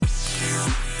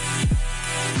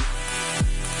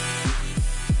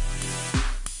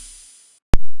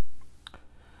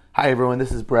Hi, everyone.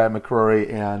 This is Brad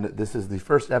McCrory, and this is the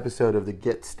first episode of the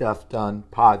Get Stuff Done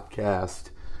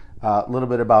podcast. A little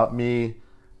bit about me.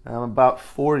 I'm about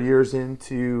 4 years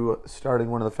into starting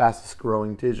one of the fastest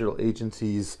growing digital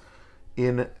agencies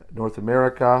in North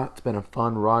America. It's been a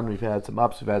fun run. We've had some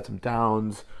ups, we've had some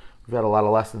downs. We've had a lot of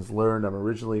lessons learned. I'm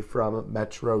originally from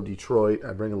Metro Detroit.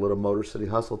 I bring a little Motor City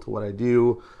hustle to what I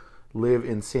do. Live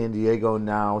in San Diego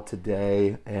now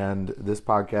today, and this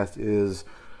podcast is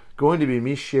going to be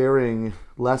me sharing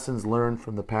lessons learned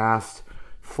from the past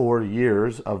 4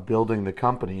 years of building the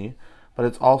company, but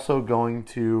it's also going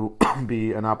to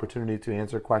be an opportunity to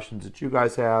answer questions that you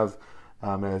guys have.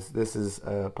 As this is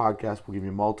a podcast, we'll give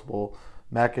you multiple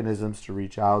mechanisms to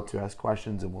reach out to ask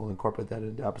questions, and we'll incorporate that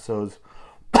into episodes.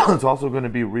 It's also going to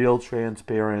be real,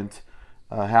 transparent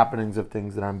happenings of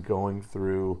things that I'm going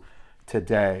through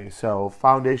today. So,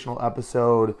 foundational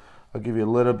episode. I'll give you a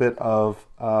little bit of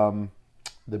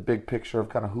the big picture of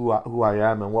kind of who I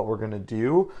am and what we're going to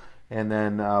do, and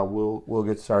then we'll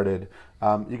get started.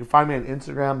 You can find me on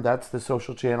Instagram. That's the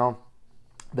social channel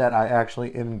that I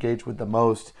actually engage with the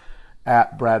most,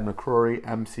 at Brad McCrory,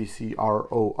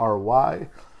 MCCRORY.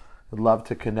 I'd love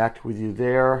to connect with you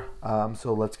there.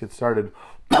 So let's get started.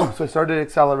 So I started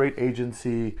Accelerate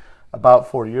Agency about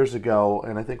 4 years ago,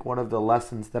 and I think one of the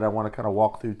lessons that I want to kind of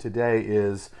walk through today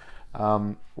is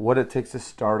what it takes to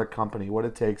start a company, what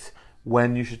it takes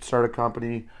when you should start a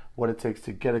company, what it takes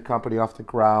to get a company off the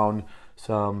ground,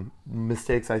 some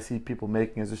mistakes I see people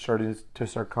making as they're starting to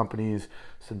start companies,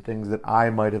 some things that I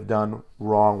might have done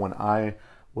wrong when I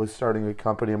was starting a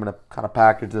company. I'm going to kind of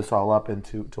package this all up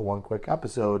into one quick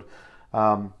episode.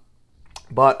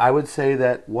 But I would say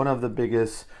that one of the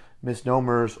biggest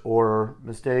misnomers or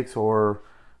mistakes or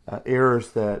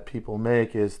errors that people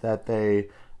make is that they,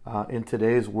 in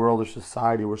today's world or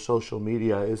society where social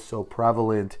media is so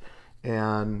prevalent,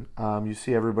 and you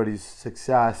see everybody's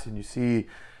success, and you see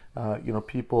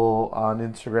people on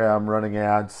Instagram running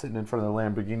ads sitting in front of the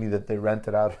Lamborghini that they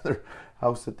rented out, of their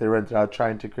house that they rented out,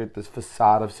 trying to create this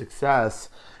facade of success.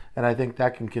 And I think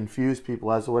that can confuse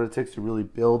people as to what it takes to really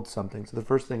build something. So the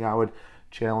first thing I would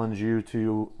challenge you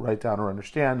to write down or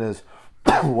understand is,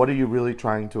 what are you really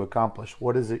trying to accomplish?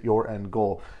 What is it, your end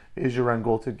goal? Is your end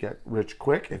goal to get rich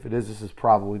quick? If it is, this is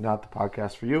probably not the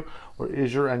podcast for you. Or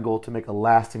is your end goal to make a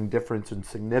lasting difference and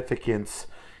significance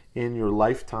in your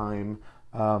lifetime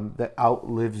that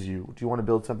outlives you? Do you want to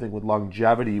build something with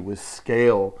longevity, with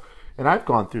scale? And I've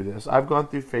gone through this. I've gone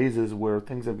through phases where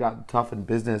things have gotten tough in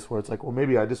business, where it's like, well,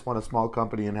 maybe I just want a small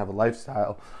company and have a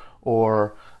lifestyle.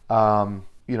 Or,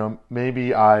 maybe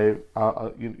there's a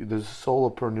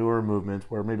solopreneur movement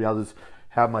where maybe I'll just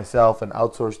have myself and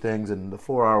outsource things and the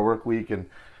 4-hour work week. And,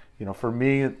 for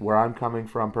me, where I'm coming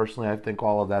from personally, I think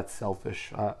all of that's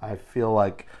selfish. I feel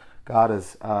like God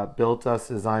has built us,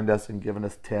 designed us, and given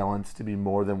us talents to be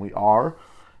more than we are.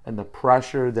 And the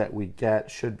pressure that we get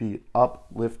should be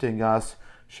uplifting us,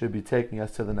 should be taking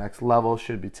us to the next level,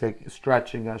 should be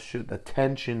stretching us, the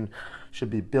tension should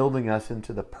be building us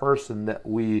into the person that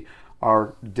we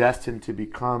are destined to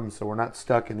become, so we're not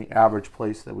stuck in the average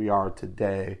place that we are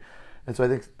today. And so I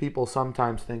think people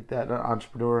sometimes think that an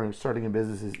entrepreneur and starting a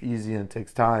business is easy and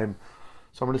takes time.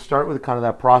 So I'm going to start with kind of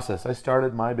that process. I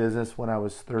started my business when I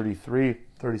was 33,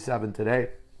 37 today.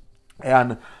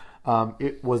 And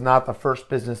it was not the first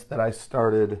business that I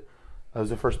started. It was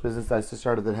the first business that I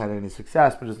started that had any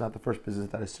success, but it's not the first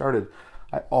business that I started.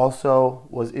 I also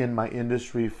was in my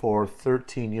industry for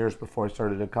 13 years before I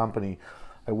started a company.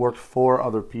 I worked for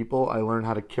other people. I learned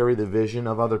how to carry the vision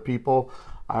of other people.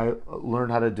 I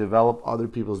learned how to develop other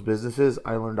people's businesses.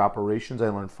 I learned operations. I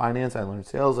learned finance. I learned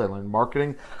sales. I learned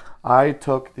marketing. I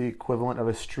took the equivalent of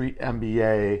a street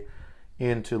MBA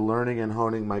into learning and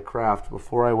honing my craft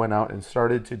before I went out and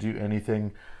started to do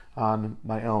anything on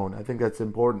my own. I think that's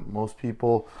important. Most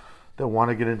people that want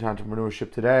to get into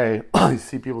entrepreneurship today, I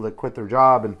see people that quit their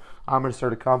job and I'm going to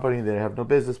start a company. They have no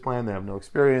business plan. They have no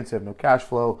experience. They have no cash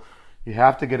flow. You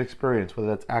have to get experience, whether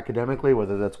that's academically,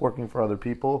 whether that's working for other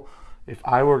people. If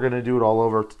I were going to do it all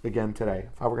over again today,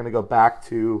 if I were going to go back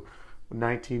to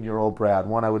 19-year-old Brad,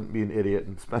 one, I wouldn't be an idiot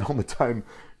and spend all my time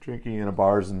drinking in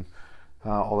bars and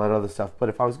all that other stuff. But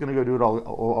if I was going to go do it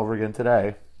all over again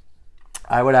today,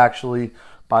 I would actually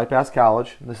bypass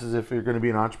college. And this is if you're going to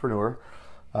be an entrepreneur.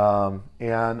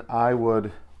 And I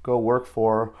would go work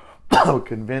for,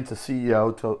 convince a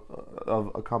CEO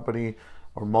of a company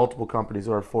or multiple companies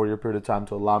over a 4-year period of time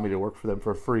to allow me to work for them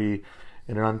for free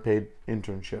in an unpaid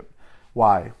internship.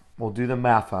 Why? We'll do the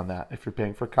math on that. If you're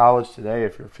paying for college today,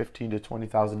 if you're $15,000 to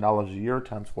 $20,000 a year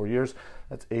times 4 years,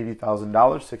 that's $80,000,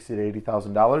 $60,000 to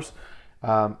 $80,000.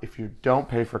 If you don't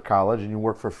pay for college and you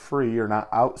work for free, you're not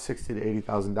out $60,000 to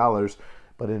 $80,000,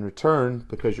 but in return,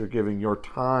 because you're giving your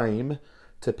time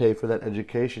to pay for that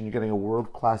education, you're getting a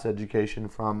world-class education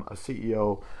from a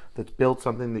CEO that's built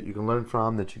something that you can learn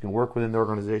from, that you can work within the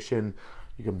organization,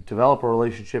 you can develop a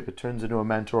relationship, it turns into a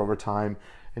mentor over time,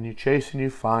 and you chase and you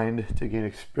find to gain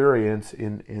experience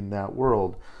in that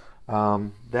world.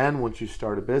 Then once you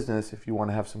start a business, if you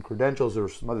want to have some credentials or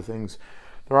some other things,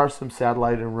 there are some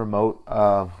satellite and remote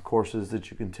courses that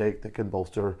you can take that can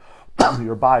bolster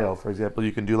your bio. For example,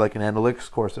 you can do like an analytics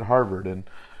course at Harvard, and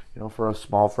for a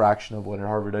small fraction of what a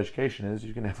Harvard education is,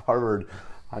 you can have Harvard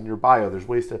on your bio. There's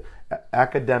ways to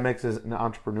academics as an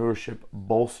entrepreneurship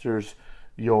bolsters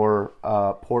your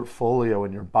portfolio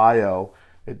and your bio.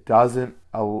 It doesn't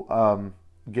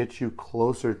get you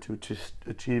closer to just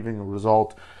achieving a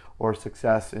result or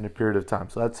success in a period of time.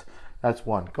 So that's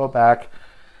one. Go back.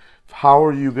 How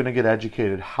are you going to get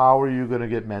educated? How are you going to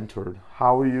get mentored?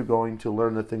 How are you going to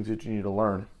learn the things that you need to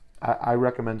learn? I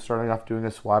recommend starting off doing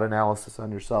a SWOT analysis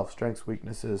on yourself, strengths,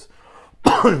 weaknesses.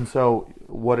 So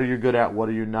what are you good at? What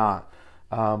are you not?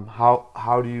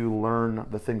 How do you learn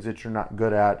the things that you're not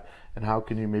good at? And how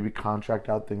can you maybe contract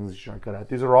out things that you're not good at?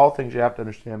 These are all things you have to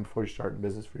understand before you start a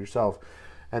business for yourself.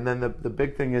 And then the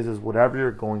big thing is whatever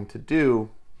you're going to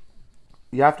do,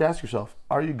 you have to ask yourself,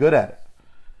 are you good at it?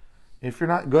 If you're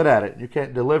not good at it, you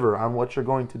can't deliver on what you're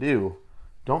going to do,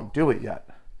 don't do it yet.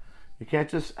 You can't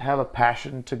just have a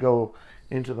passion to go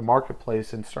into the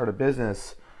marketplace and start a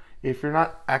business. If you're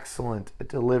not excellent at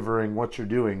delivering what you're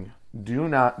doing, do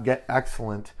not get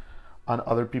excellent on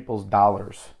other people's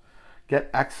dollars. Get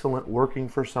excellent working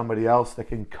for somebody else that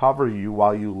can cover you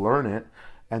while you learn it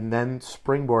and then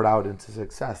springboard out into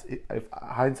success. If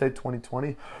hindsight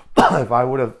 2020, if I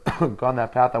would have gone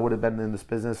that path, I would have been in this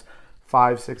business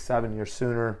 5, 6, 7 years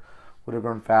sooner, would have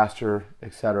grown faster,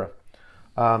 etc.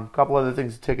 A couple other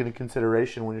things to take into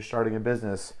consideration when you're starting a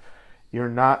business. You're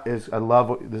not as,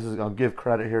 I'll give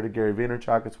credit here to Gary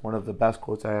Vaynerchuk. It's one of the best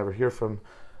quotes I ever hear from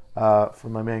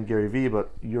my man Gary V, but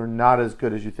you're not as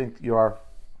good as you think you are,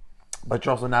 but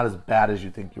you're also not as bad as you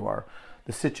think you are.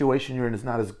 The situation you're in is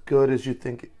not as good as you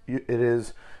think it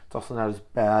is. It's also not as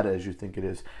bad as you think it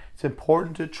is. It's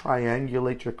important to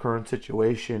triangulate your current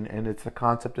situation, and it's the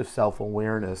concept of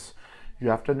self-awareness. You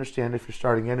have to understand if you're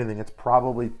starting anything, it's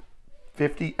probably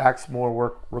 50x more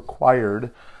work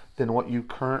required than what you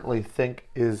currently think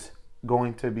is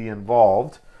going to be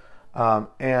involved.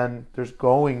 And there's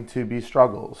going to be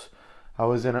struggles. I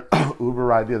was in an Uber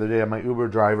ride the other day, and my Uber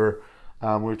driver, we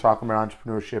were talking about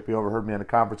entrepreneurship. He overheard me on a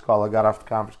conference call. I got off the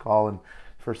conference call, and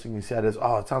the first thing he said is,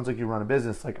 "Oh, it sounds like you run a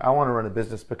business." Like, I want to run a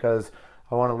business because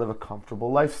I want to live a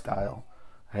comfortable lifestyle.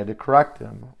 I had to correct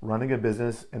him. Running a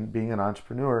business and being an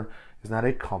entrepreneur is not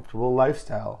a comfortable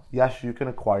lifestyle. Yes, you can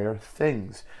acquire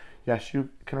things. Yes, you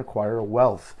can acquire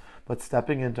wealth. But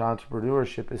stepping into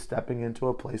entrepreneurship is stepping into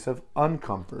a place of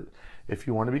uncomfort. If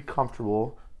you want to be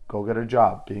comfortable, go get a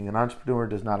job. Being an entrepreneur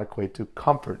does not equate to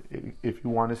comfort. If you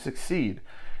want to succeed,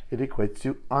 it equates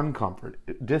to uncomfort,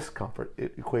 discomfort.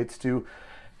 It equates to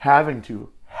having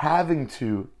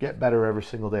to get better every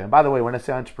single day. And by the way, when I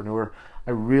say entrepreneur,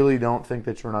 I really don't think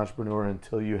that you're an entrepreneur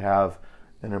until you have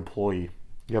an employee,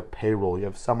 you have payroll, you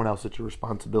have someone else that you're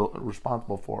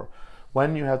responsible for.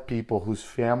 When you have people whose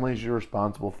families you're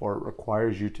responsible for, it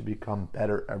requires you to become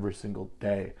better every single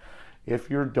day. If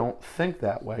you don't think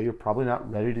that way, you're probably not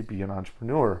ready to be an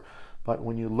entrepreneur. But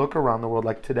when you look around the world,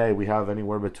 like today, we have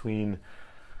anywhere between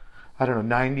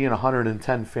 90 and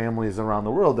 110 families around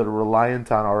the world that are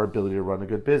reliant on our ability to run a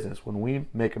good business. When we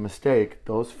make a mistake,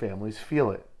 those families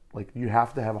feel it. Like, you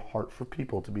have to have a heart for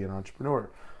people to be an entrepreneur.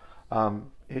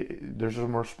 There's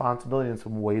some responsibility and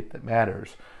some weight that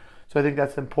matters. So I think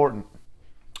that's important.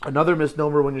 Another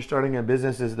misnomer when you're starting a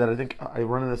business is that I think I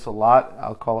run into this a lot.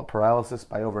 I'll call it paralysis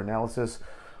by overanalysis.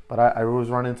 But I always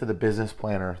run into the business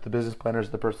planner. The business planner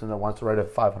is the person that wants to write a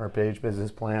 500-page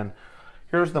business plan.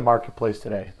 Here's the marketplace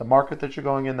today. The market that you're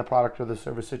going in, the product or the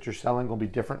service that you're selling will be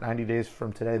different 90 days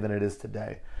from today than it is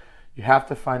today. You have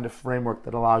to find a framework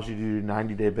that allows you to do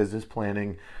 90-day business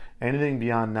planning. Anything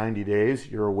beyond 90 days,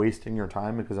 you're wasting your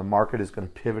time because a market is going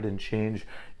to pivot and change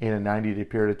in a 90-day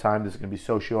period of time. There's going to be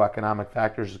socioeconomic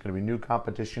factors. There's going to be new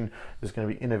competition. There's going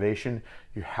to be innovation.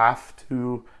 You have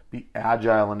to be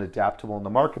agile and adaptable in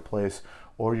the marketplace,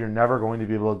 or you're never going to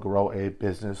be able to grow a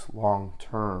business long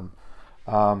term.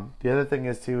 The other thing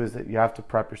is that you have to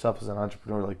prep yourself as an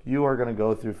entrepreneur. Like, you are going to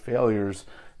go through failures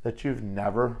that you've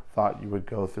never thought you would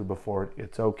go through before.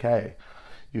 It's okay.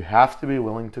 You have to be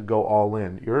willing to go all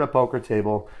in. You're at a poker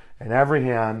table, and every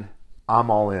hand,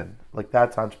 I'm all in. Like,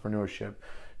 that's entrepreneurship.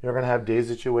 You're going to have days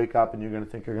that you wake up and you're going to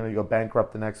think you're going to go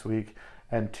bankrupt the next week.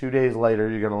 And 2 days later,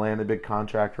 you're going to land a big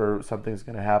contract or something's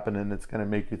going to happen and it's going to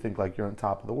make you think like you're on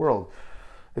top of the world.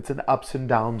 It's an ups and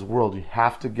downs world. You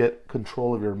have to get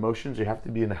control of your emotions. You have to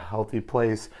be in a healthy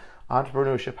place.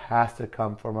 Entrepreneurship has to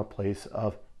come from a place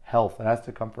of health. It has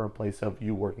to come from a place of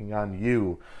you working on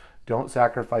you. Don't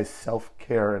sacrifice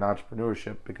self-care in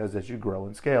entrepreneurship, because as you grow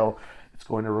and scale, it's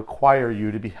going to require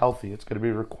you to be healthy. It's going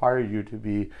to require you to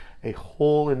be a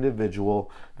whole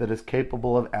individual that is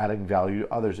capable of adding value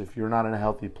to others. If you're not in a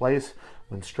healthy place,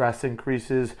 when stress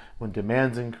increases, when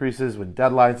demands increases, when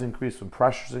deadlines increase, when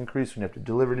pressures increase, when you have to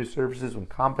deliver new services, when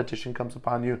competition comes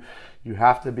upon you, you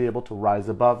have to be able to rise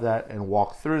above that and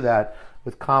walk through that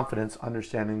with confidence,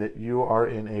 understanding that you are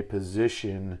in a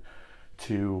position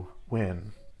to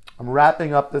win. I'm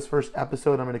wrapping up this first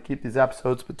episode. I'm going to keep these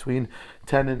episodes between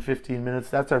 10 and 15 minutes.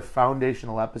 That's our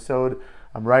foundational episode.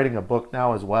 I'm writing a book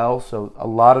now as well, so a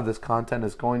lot of this content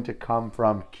is going to come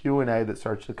from Q&A that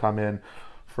starts to come in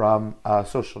from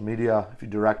social media. If you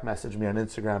direct message me on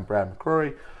Instagram, Brad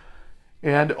McCrory,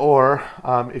 and or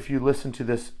if you listen to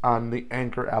this on the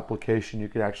Anchor application, you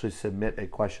can actually submit a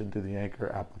question through the Anchor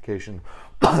application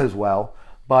as well.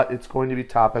 But it's going to be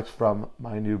topics from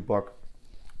my new book.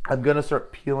 I'm going to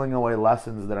start peeling away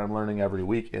lessons that I'm learning every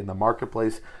week in the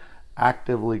marketplace,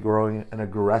 actively growing and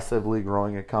aggressively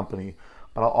growing a company.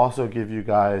 But I'll also give you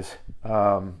guys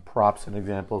props and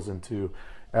examples into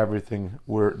everything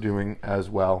we're doing as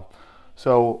well.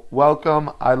 So welcome.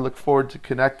 I look forward to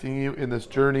connecting you in this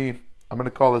journey. I'm going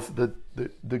to call this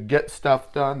the Get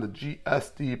Stuff Done, the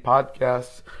GSD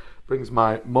podcast. Brings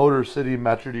my Motor City,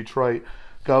 Metro Detroit,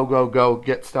 go, go, go,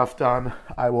 get stuff done.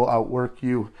 I will outwork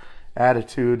you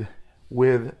attitude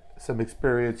with some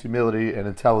experience, humility, and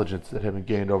intelligence that have been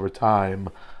gained over time.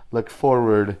 Look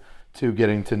forward to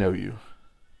getting to know you.